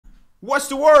What's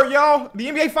the word, y'all? The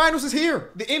NBA Finals is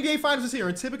here. The NBA Finals is here.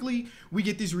 And typically, we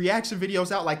get these reaction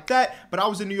videos out like that. But I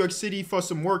was in New York City for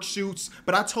some work shoots.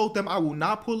 But I told them I will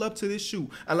not pull up to this shoot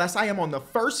unless I am on the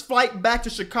first flight back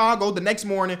to Chicago the next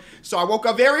morning. So I woke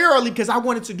up very early because I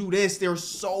wanted to do this. There's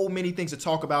so many things to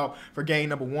talk about for game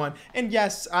number one. And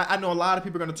yes, I know a lot of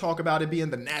people are going to talk about it being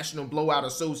the National Blowout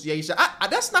Association.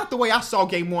 That's not the way I saw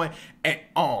game one at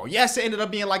all. Yes, it ended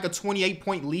up being like a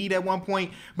 28-point lead at one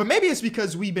point. But maybe it's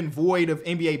because we've been void of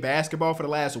NBA basketball for the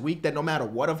last week that no matter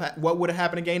what would have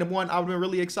happened in game number one, I would have been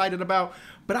really excited about.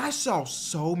 But I saw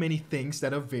so many things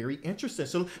that are very interesting.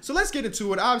 So let's get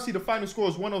into it. Obviously, the final score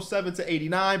is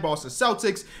 107-89. Boston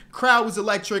Celtics. Crowd was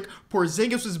electric.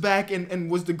 Porzingis was back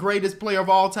and was the greatest player of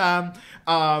all time.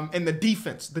 And the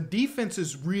defense. The defense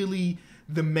is really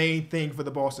the main thing for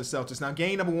the Boston Celtics. Now,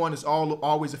 game number one is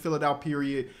always a fill-it-out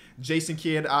period. Jason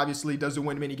Kidd obviously doesn't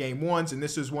win many game ones, and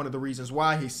this is one of the reasons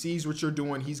why. He sees what you're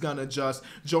doing. He's going to adjust.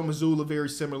 Joe Mazzulla, very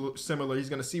similar. He's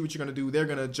going to see what you're going to do. They're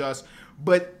going to adjust.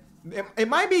 But it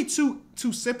might be too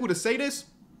simple to say this,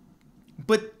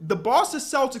 but the Boston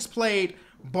Celtics played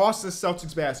Boston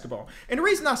Celtics basketball. And the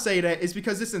reason I say that is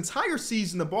because this entire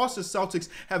season, the Boston Celtics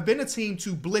have been a team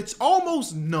to blitz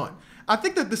almost none. I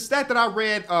think that the stat that I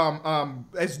read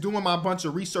as doing my bunch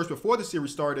of research before the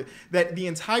series started, that the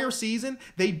entire season,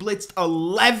 they blitzed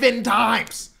 11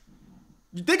 times.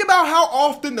 You think about how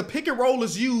often the pick and roll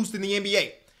is used in the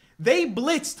NBA. They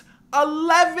blitzed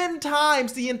 11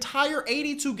 times the entire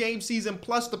 82-game season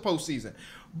plus the postseason.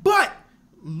 But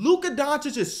Luka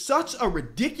Doncic is such a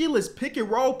ridiculous pick and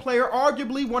roll player,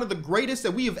 arguably one of the greatest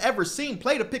that we have ever seen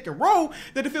play the pick and roll,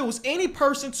 that if it was any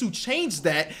person to change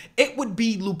that, it would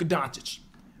be Luka Doncic.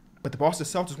 But the Boston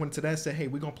Celtics went to that and said, hey,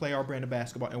 we're going to play our brand of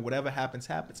basketball, and whatever happens,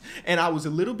 happens. And I was a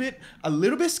little bit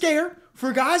scared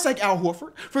for guys like Al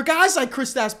Horford, for guys like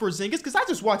Kristaps Porzingis, because I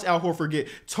just watched Al Horford get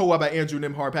towed up by Andrew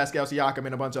Nembhard, Pascal Siakam,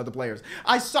 and a bunch of other players.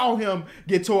 I saw him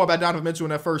get towed up by Donovan Mitchell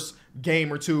in that first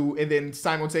game or two, and then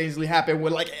simultaneously happen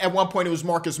with, like, at one point it was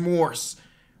Marcus Morris.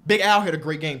 Big Al had a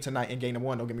great game tonight in game number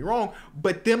one, don't get me wrong,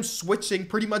 but them switching,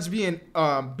 pretty much being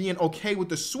okay with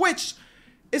the switch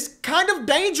is kind of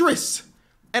dangerous.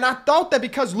 And I thought that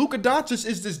because Luka Doncic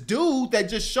is this dude that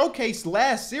just showcased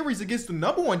last series against the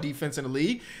number one defense in the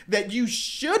league, that you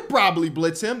should probably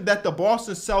blitz him, that the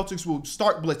Boston Celtics will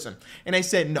start blitzing. And they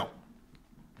said, no,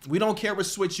 we don't care what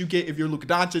switch you get if you're Luka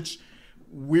Doncic.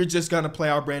 We're just going to play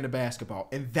our brand of basketball.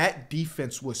 And that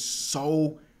defense was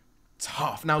so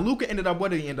tough. Now, Luka ended up, what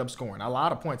did he end up scoring? A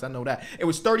lot of points, I know that. It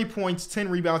was 30 points, 10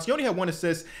 rebounds. He only had 1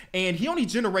 assist, and he only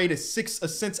generated 6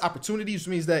 assist opportunities,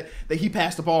 which means that he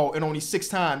passed the ball, and only 6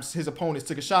 times his opponents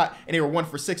took a shot, and they were 1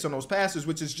 for 6 on those passes,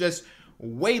 which is just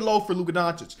way low for Luka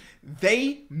Doncic.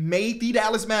 They made the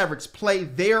Dallas Mavericks play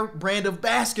their brand of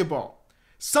basketball,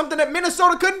 something that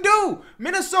Minnesota couldn't do.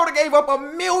 Minnesota gave up a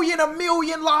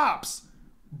million lobs.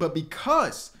 But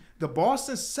because the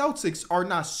Boston Celtics are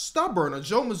not stubborn, or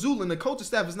Joe Mazzulla and the coaching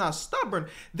staff is not stubborn,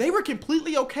 they were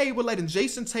completely okay with letting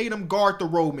Jason Tatum guard the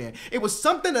road man. It was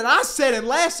something that I said in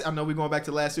I know we're going back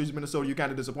to last series in Minnesota, you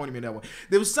kind of disappointed me in that one.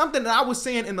 There was something that I was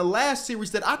saying in the last series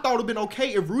that I thought would have been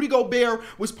okay if Rudy Gobert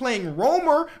was playing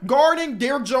Romer, guarding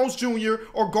Derrick Jones Jr.,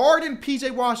 or guarding PJ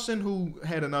Washington, who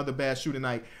had another bad shooting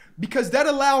night. Because that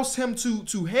allows him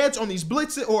to hedge on these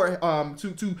blitzes, or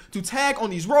to tag on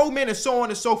these roadmen and so on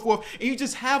and so forth. And you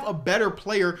just have a better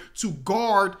player to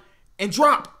guard and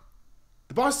drop.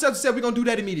 The Boston Celtics said we're going to do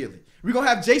that immediately. We're going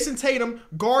to have Jason Tatum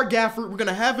guard Gafford. We're going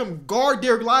to have him guard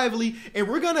Derek Lively. And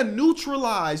we're going to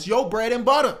neutralize your bread and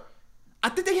butter. I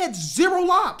think they had 0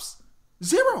 lobs.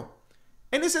 0.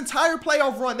 In this entire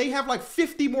playoff run, they have like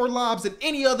 50 more lobs than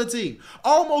any other team.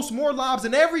 Almost more lobs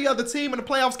than every other team in the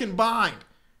playoffs combined.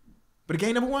 But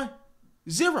game number one,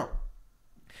 0.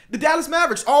 The Dallas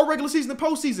Mavericks, all regular season and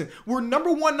postseason, were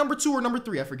number 1, number 2, or number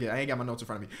 3. I forget. I ain't got my notes in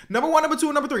front of me. Number 1, number 2,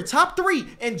 and number 3. Top 3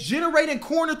 in generating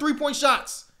corner 3-point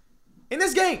shots. In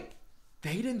this game,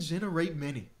 they didn't generate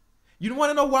many. You don't want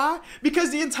to know why? Because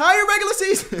the entire regular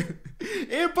season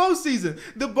and postseason,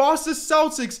 the Boston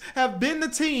Celtics have been the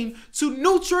team to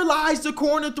neutralize the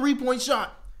corner 3-point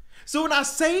shot. So when I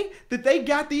say that they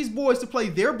got these boys to play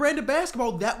their brand of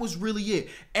basketball, that was really it.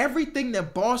 Everything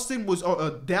that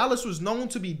Dallas was known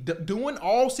to be doing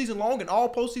all season long and all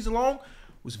postseason long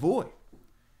was void.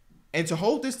 And to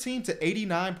hold this team to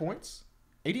 89 points,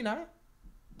 89?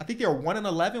 I think they are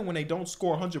 1-11 when they don't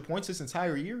score 100 points this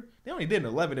entire year. They only did it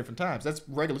 11 different times. That's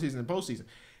regular season and postseason.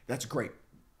 That's great.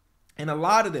 And a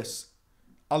lot of this,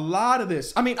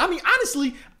 I mean,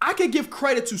 honestly, I could give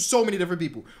credit to so many different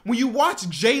people. When you watch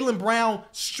Jaylen Brown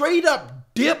straight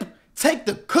up take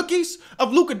the cookies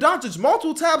of Luka Doncic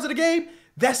multiple times in the game,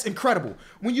 That's incredible.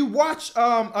 When you watch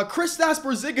Kristaps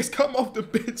Porzingis come off the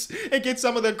bench and get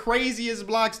some of the craziest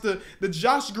blocks, the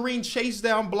Josh Green chase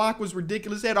down block was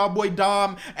ridiculous. They had our boy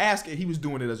Dom asking, he was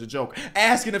doing it as a joke,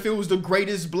 asking if it was the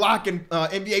greatest block in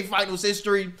NBA Finals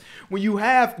history. When you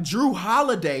have Jrue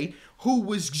Holiday, who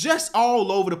was just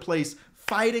all over the place,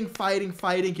 fighting,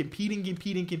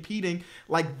 competing.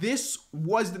 Like, this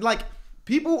was like,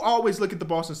 people always look at the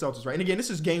Boston Celtics, right? And again, this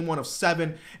is game 1 of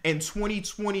 7 in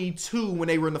 2022 when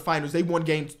they were in the finals. They won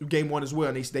game 1 as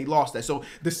well, and they lost that. So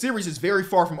the series is very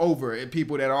far from over, and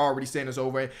people that are already saying it's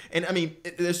over. And I mean,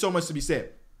 there's so much to be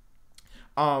said.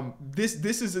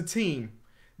 This is a team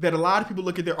that a lot of people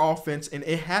look at their offense, and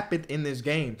it happened in this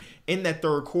game. In that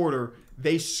third quarter,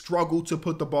 they struggled to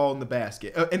put the ball in the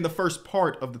basket in the first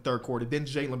part of the third quarter. Then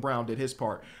Jaylen Brown did his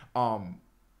part.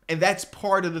 And that's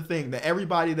part of the thing that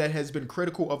everybody that has been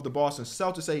critical of the Boston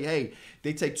Celtics say, hey,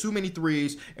 they take too many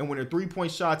threes, and when their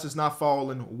three-point shots is not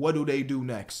falling, what do they do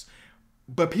next?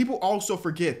 But people also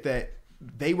forget that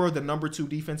they were the number 2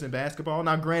 defense in basketball.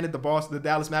 Now, granted, the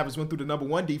Dallas Mavericks went through the number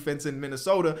 1 defense in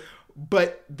Minnesota,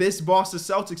 but this Boston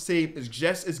Celtics team is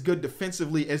just as good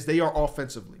defensively as they are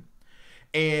offensively.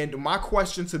 And my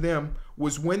question to them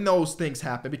was when those things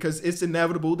happen, because it's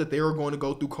inevitable that they are going to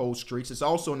go through cold streaks. It's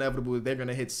also inevitable that they're going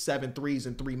to hit 7 threes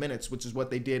in 3 minutes, which is what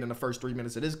they did in the first 3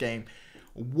 minutes of this game.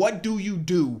 What do you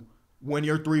do when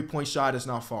your three-point shot is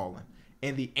not falling?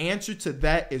 And the answer to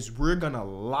that is we're going to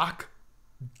lock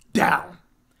down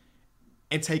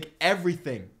and take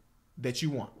everything that you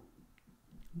want.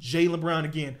 Jaylen Brown,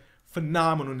 again,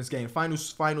 phenomenal in this game. Final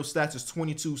stats is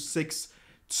 22, 6,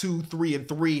 2, 3, and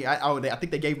 3. I think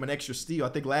they gave him an extra steal. I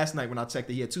think last night when I checked,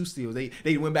 he had 2 steals.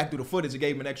 They went back through the footage and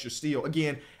gave him an extra steal.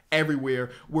 Again,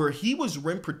 everywhere where he was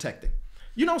rim protecting.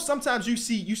 You know, sometimes you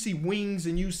see wings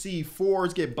and you see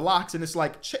fours get blocks, and it's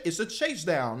like it's a chase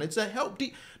down. It's a help.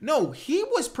 No, he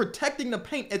was protecting the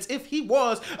paint as if he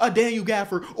was a Daniel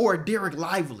Gafford or a Derek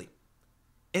Lively.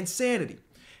 Insanity.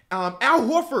 Al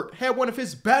Horford had one of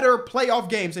his better playoff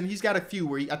games, and he's got a few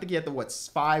where I think he had the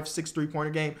 5, 6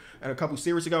 3-pointer game and a couple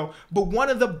series ago. But one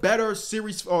of the better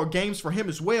series or games for him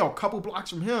as well. A couple blocks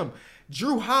from him.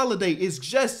 Jrue Holiday is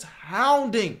just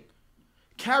hounding.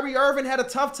 Kyrie Irving had a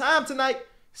tough time tonight,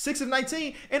 6 of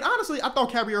 19. And honestly, I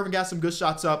thought Kyrie Irving got some good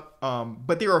shots up.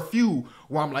 But there are a few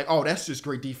where I'm like, oh, that's just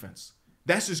great defense.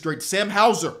 That's just great. Sam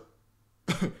Hauser.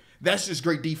 That's just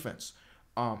great defense.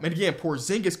 And again,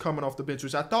 Porzingis coming off the bench,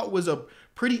 which I thought was a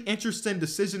pretty interesting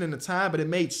decision in the time, but it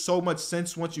made so much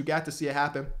sense once you got to see it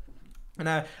happen. And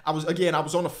I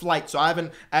was on a flight, so I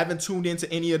haven't tuned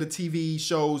into any of the TV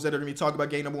shows that are going to be talking about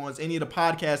game number 1s. Any of the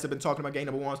podcasts have been talking about game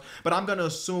number 1s, but I'm going to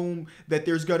assume that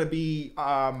there's going to be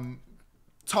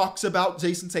talks about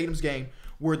Jason Tatum's game,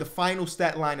 where the final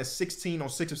stat line is 16 on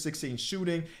 6 of 16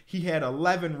 shooting. He had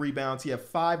 11 rebounds. He had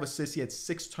 5 assists. He had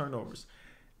 6 turnovers.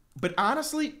 But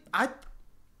honestly,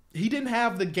 he didn't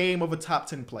have the game of a top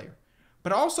 10 player,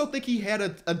 but I also think he had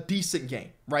a decent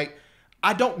game, right?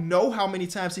 I don't know how many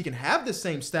times he can have the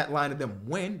same stat line and then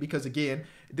win, because again,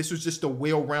 this was just a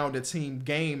well-rounded team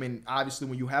game, and obviously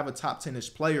when you have a top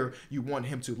 10-ish player, you want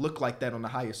him to look like that on the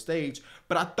highest stage.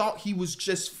 But I thought he was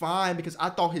just fine because I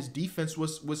thought his defense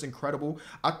was incredible.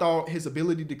 I thought his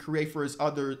ability to create for his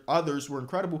others were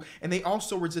incredible, and they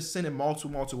also were just sending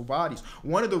multiple bodies.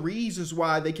 One of the reasons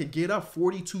why they could get up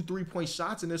 42 three-point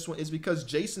shots in this one is because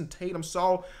Jason Tatum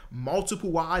saw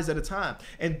multiple eyes at a time,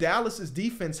 and Dallas's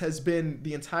defense has been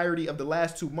the entirety of the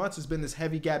last 2 months has been this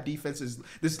heavy gap defense,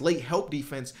 this late help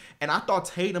defense. And I thought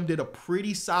Tatum did a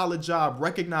pretty solid job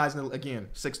recognizing, again,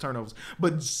 6 turnovers,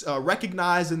 but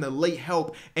recognizing the late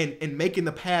help and making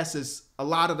the passes a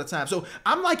lot of the time. So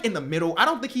I'm like in the middle. I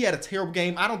don't think he had a terrible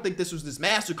game. I don't think this was this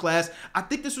masterclass. I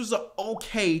think this was an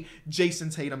okay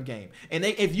Jason Tatum game. And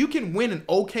if you can win an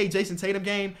okay Jason Tatum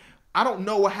game, I don't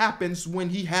know what happens when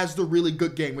he has the really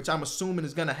good game, which I'm assuming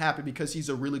is going to happen because he's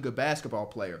a really good basketball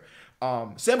player.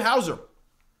 Sam Hauser.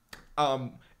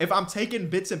 If I'm taking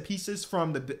bits and pieces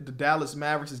from the Dallas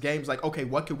Mavericks' games, like, okay,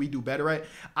 what could we do better at?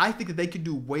 I think that they could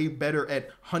do way better at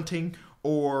hunting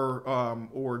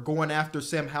or going after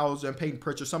Sam Hauser and Peyton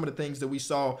Pritchard, some of the things that we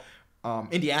saw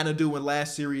Indiana do in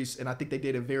last series, and I think they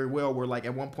did it very well, where like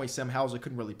at one point Sam Hauser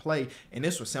couldn't really play, and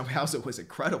this one Sam Hauser was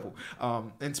incredible.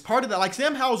 And it's part of that, like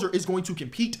Sam Hauser is going to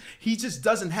compete. He just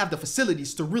doesn't have the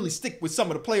facilities to really stick with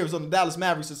some of the players on the Dallas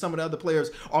Mavericks and some of the other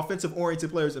players, offensive-oriented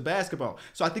players in basketball.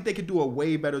 So I think they could do a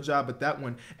way better job at that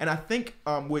one. And I think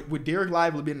with Derek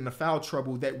Lively being in the foul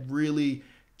trouble, that really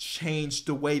changed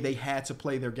the way they had to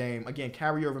play their game. Again,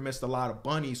 Kyrie Irving missed a lot of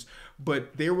bunnies,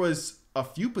 but there was a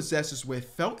few possessions where it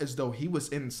felt as though he was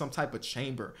in some type of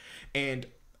chamber. And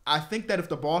I think that if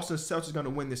the Boston Celtics are going to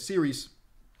win this series,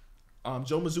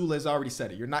 Joe Mazzulla has already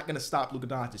said it. You're not going to stop Luka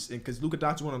Doncic, because Luka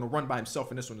Doncic went on a run by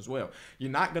himself in this one as well.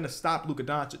 You're not going to stop Luka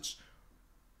Doncic,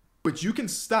 but you can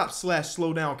stop /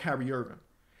 slow down Kyrie Irving.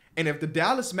 And if the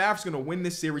Dallas Mavericks are going to win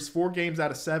this series 4 games out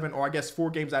of 7, or I guess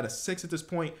 4 games out of 6 at this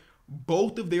point,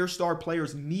 both of their star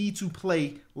players need to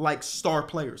play like star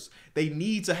players. They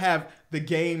need to have the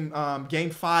game 5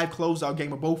 closeout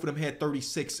game where both of them had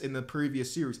 36 in the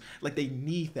previous series. Like, they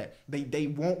need that. They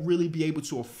won't really be able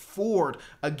to afford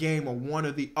a game where one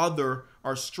or the other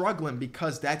are struggling,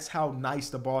 because that's how nice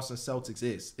the Boston Celtics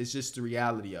is. It's just the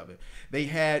reality of it. They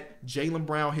had Jaylen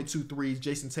Brown hit 2 threes,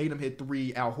 Jason Tatum hit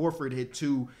 3, Al Horford hit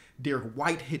 2, Derek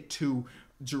White hit 2,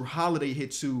 Drew Holiday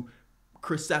hit 2,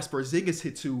 Kristaps Porzingis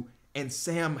hit 2, and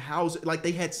Sam Hauser. Like,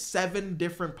 they had 7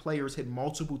 different players hit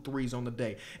multiple threes on the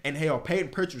day. And hell, Peyton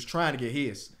Pritchard was trying to get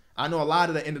his. I know a lot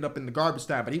of that ended up in the garbage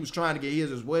time, but he was trying to get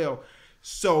his as well.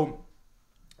 So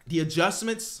the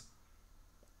adjustments,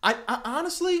 I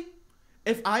honestly,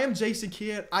 if I am Jason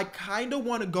Kidd, I kind of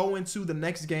want to go into the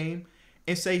next game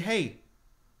and say, hey,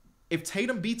 if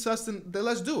Tatum beats us, then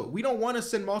let's do it. We don't want to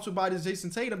send multiple bodies to Jason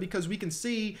Tatum, because we can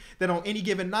see that on any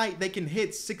given night, they can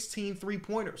hit 16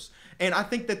 3-pointers. And I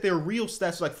think that their real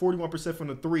stats are like 41% from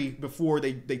the 3 before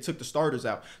they took the starters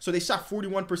out. So they shot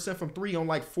 41% from 3 on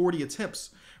like 40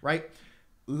 attempts, right?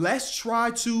 Let's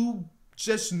try to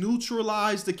just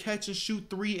neutralize the catch and shoot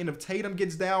 3. And if Tatum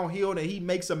gets downhill and he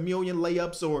makes a million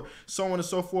layups or so on and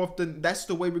so forth, then that's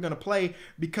the way we're going to play,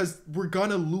 because we're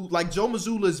going to lose. Like, Joe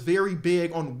Mazzulla is very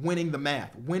big on winning the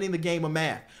math, winning the game of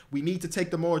math. We need to take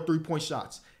the more 3-point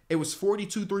shots. It was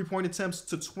 42 3-point attempts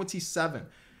to 27.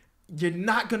 You're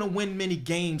not going to win many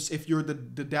games if you're the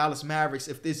Dallas Mavericks,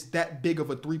 if it's that big of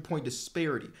a 3-point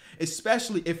disparity,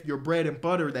 especially if your bread and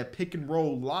butter, that pick and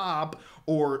roll lob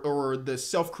or the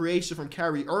self-creation from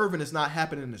Kyrie Irving, is not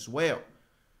happening as well.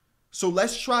 So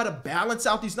let's try to balance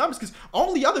out these numbers, because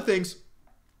all the other things,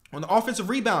 on the offensive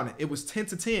rebounding, it was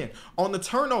 10-10. On the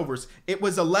turnovers, it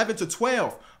was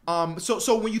 11-12.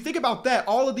 So when you think about that,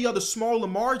 all of the other smaller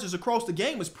margins across the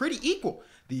game was pretty equal.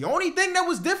 The only thing that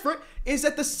was different is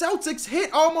that the Celtics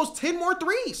hit almost 10 more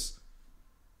threes.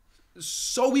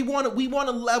 So we want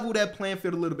to level that playing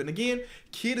field a little bit. And again,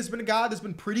 Kidd has been a guy that's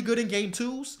been pretty good in game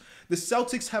 2s. The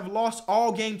Celtics have lost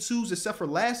all game 2s except for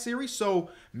last series, so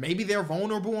maybe they're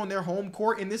vulnerable on their home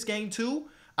court in this game too.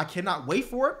 I cannot wait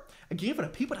for it. Again, for the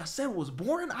people that said it was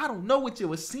boring, I don't know what you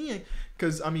were seeing,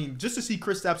 because, I mean, just to see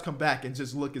Kristaps come back and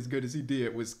just look as good as he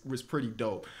did was pretty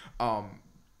dope.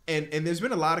 And there's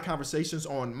been a lot of conversations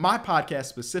on my podcast,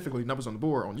 specifically Numbers on the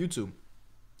Board on YouTube,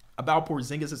 about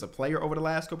Porzingis as a player over the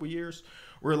last couple of years,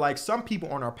 where, like, some people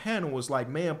on our panel was like,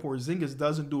 man, Porzingis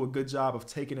doesn't do a good job of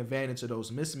taking advantage of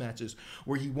those mismatches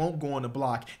where he won't go on the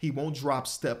block, he won't drop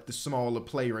step the smaller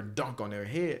player and dunk on their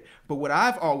head. But what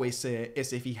I've always said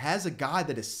is, if he has a guy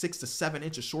that is 6 to 7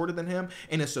 inches shorter than him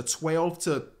and it's a 12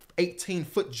 to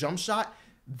 18-foot jump shot,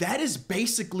 that is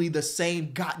basically the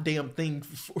same goddamn thing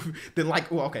than, like,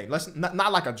 well, okay, let's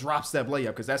not like a drop step layup,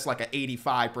 because that's like an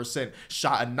 85%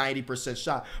 shot, a 90%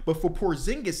 shot. But for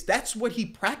Porzingis, that's what he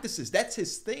practices. That's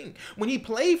his thing. When he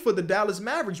played for the Dallas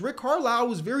Mavericks, Rick Carlisle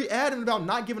was very adamant about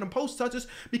not giving him post touches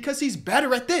because he's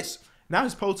better at this. Now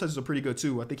his post touches are pretty good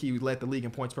too. I think he led the league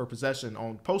in points per possession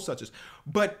on post touches.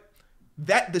 But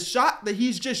the shot that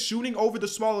he's just shooting over the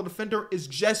smaller defender is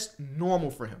just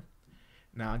normal for him.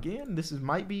 Now, again,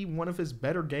 might be one of his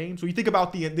better games. When you think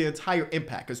about the entire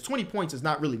impact, because 20 points is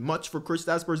not really much for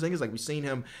Kristaps Porzingis. Like, we've seen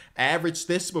him average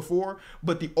this before.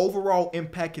 But the overall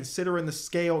impact, considering the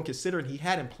scale and considering he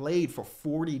hadn't played for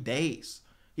 40 days.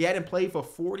 He hadn't played for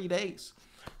 40 days.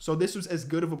 So this was as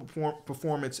good of a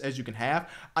performance as you can have.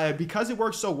 Because it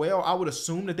worked so well, I would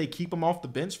assume that they keep him off the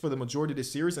bench for the majority of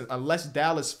this series, unless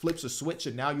Dallas flips a switch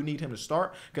and now you need him to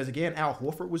start. Because, again, Al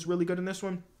Horford was really good in this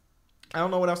one. I don't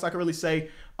know what else I can really say.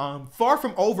 Far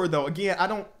from over, though. Again, I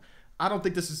don't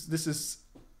think this is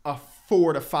a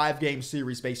 4 to 5 game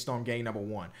series based on game number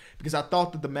 1, because I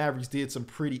thought that the Mavericks did some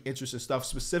pretty interesting stuff,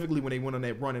 specifically when they went on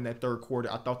that run in that third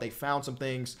quarter. I thought they found some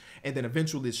things, and then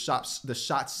eventually the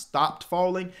shots stopped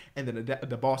falling, and then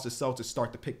the Boston Celtics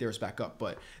start to pick theirs back up.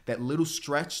 But that little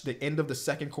stretch, the end of the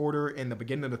second quarter and the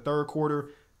beginning of the third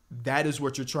quarter, that is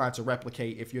what you're trying to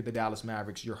replicate if you're the Dallas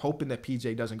Mavericks. You're hoping that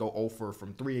PJ doesn't go 0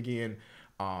 from 3 again.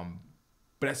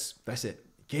 But that's it.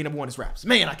 Game number 1 is wraps.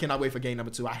 Man, I cannot wait for game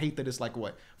number 2. I hate that it's like,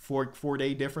 what,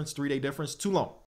 4-day difference, 3-day difference? Too long.